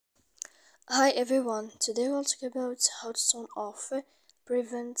Hi everyone, today we'll talk about how to turn off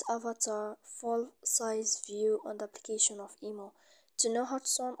prevent avatar full size view on the application of Imo. To know how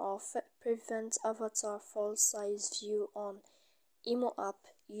to turn off prevent avatar full size view on Imo app,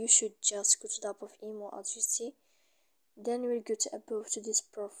 you should just go to the app of Imo as you see. Then you will go to above to this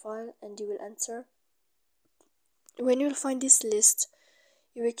profile and you will enter. When you will find this list,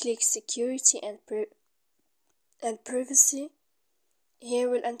 you will click security and privacy. Here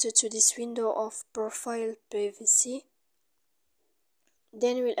we'll enter to this window of profile privacy.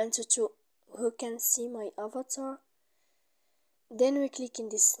 Then we'll enter to who can see my avatar. Then we click in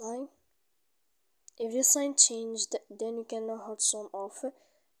this line. If this line changed, then you can know how to turn off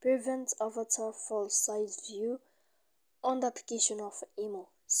prevent avatar full size view on the application of Imo.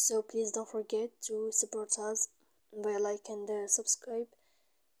 So please don't forget to support us by like and subscribe.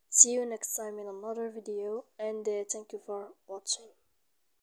 See you next time in another video, and thank you for watching.